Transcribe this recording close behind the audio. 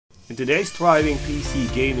In today's thriving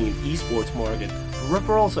PC gaming and esports market,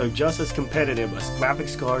 peripherals are just as competitive as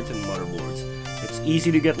graphics cards and motherboards. It's easy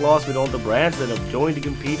to get lost with all the brands that have joined to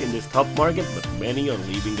compete in this tough market, but many are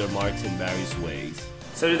leaving their marks in various ways.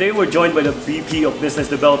 So today we're joined by the VP of Business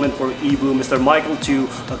Development for Ebu, Mr. Michael Chu,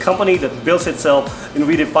 a company that builds itself in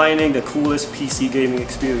redefining the coolest PC gaming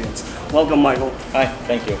experience. Welcome, Michael. Hi,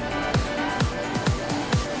 thank you.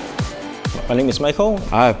 My name is Michael.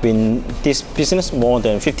 I have been in this business more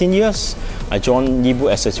than 15 years. I joined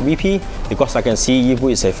Ebu as a VP because I can see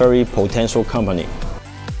Ebu is a very potential company.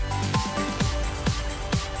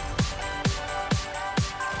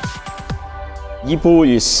 Ebu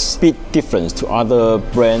is a bit different to other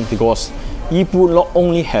brands because Ebu not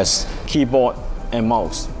only has keyboard and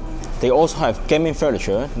mouse, they also have gaming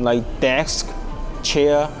furniture like desk,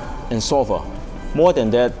 chair, and sofa. More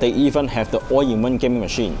than that, they even have the all-in-one gaming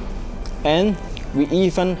machine. And we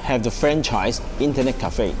even have the franchise internet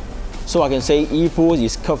cafe. So I can say Ebu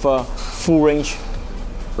is cover full range,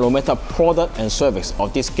 no matter product and service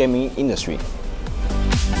of this gaming industry.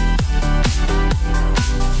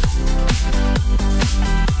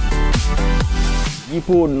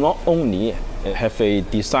 Ebu not only have a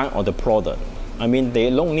design of the product,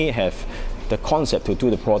 they not only have the concept to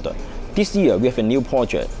do the product. This year we have a new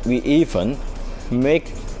project. We even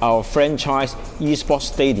make our franchise esports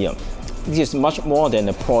stadium. This is much more than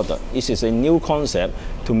a product. This is a new concept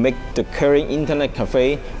to make the current internet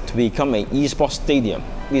cafe to become an esports stadium.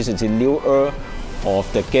 This is the new era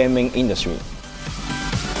of the gaming industry.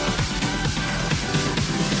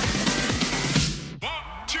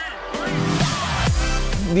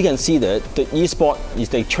 We can see that the esports is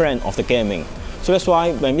the trend of the gaming. So that's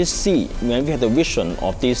why when we have the vision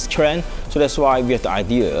of this trend, so that's why we have the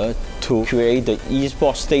idea to create the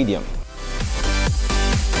esports stadium.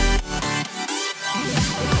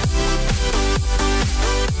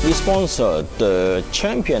 We sponsor the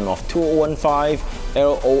champion of 2015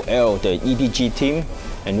 LOL, the EDG team,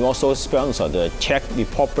 and we also sponsor the Czech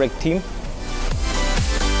Republic team.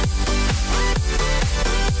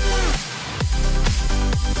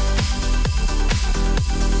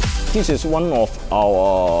 This is one of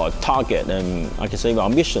our target, and I can say our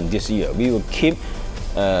mission this year. We will keep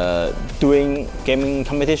doing gaming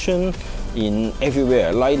competition in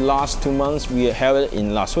everywhere. Like last 2 months, we held it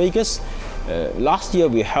in Las Vegas. Last year,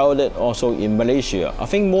 we held it also in Malaysia. I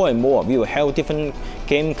think more and more, we will have different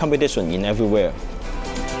game competition in everywhere.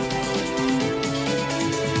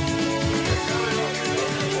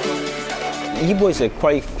 Ebu is a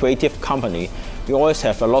quite creative company. We always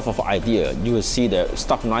have a lot of ideas. You will see that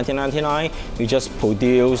stuff 1999, we just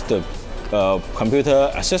produce the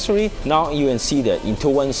computer accessory. Now you can see that in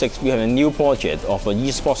 2016, we have a new project of an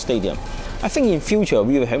esports stadium. I think in future,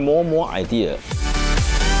 we will have more and more ideas.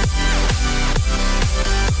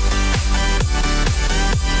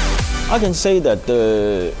 I can say that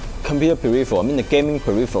the computer peripheral, the gaming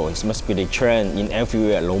peripherals must be the trend in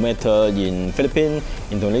everywhere, no matter in Philippines,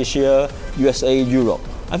 Indonesia, USA, Europe.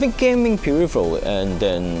 I think gaming peripheral and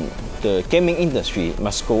then the gaming industry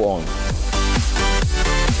must go on.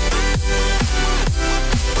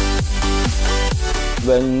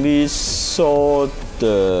 When we saw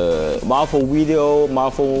the Marvel video,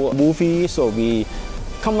 Marvel movie, so we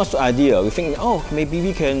come up with the idea. We think, oh, maybe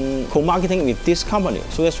we can co-marketing with this company.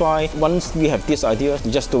 So that's why once we have this idea,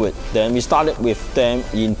 we just do it. Then we started with them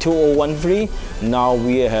in 2013. Now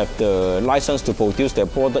we have the license to produce their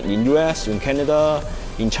product in US, in Canada,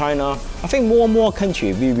 in China. I think more and more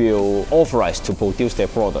countries we will authorize to produce their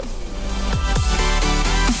product.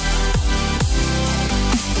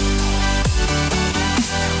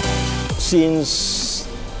 Since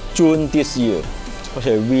June this year,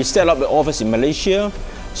 we set up the office in Malaysia,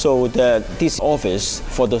 so that this office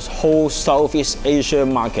for the whole Southeast Asia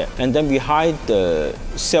market. And then we hired the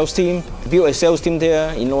sales team, build a sales team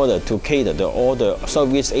there in order to cater to all the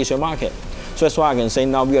Southeast Asia market. So that's why I can say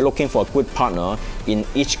now we are looking for a good partner in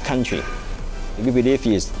each country. We believe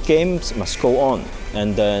games must go on,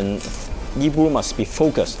 and then Ebu must be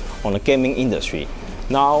focused on the gaming industry.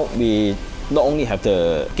 Now we not only have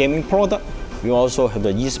the gaming product, we also have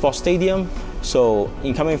the esports stadium. So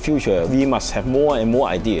in coming future, we must have more and more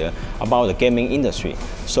idea about the gaming industry.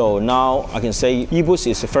 So now I can say Ebu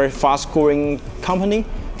is a very fast-growing company.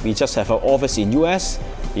 We just have an office in US,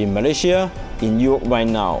 in Malaysia, in Europe right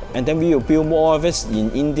now. And then we will build more offices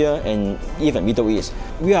in India and even Middle East.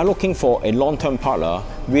 We are looking for a long-term partner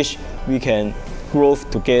which we can grow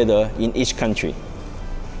together in each country.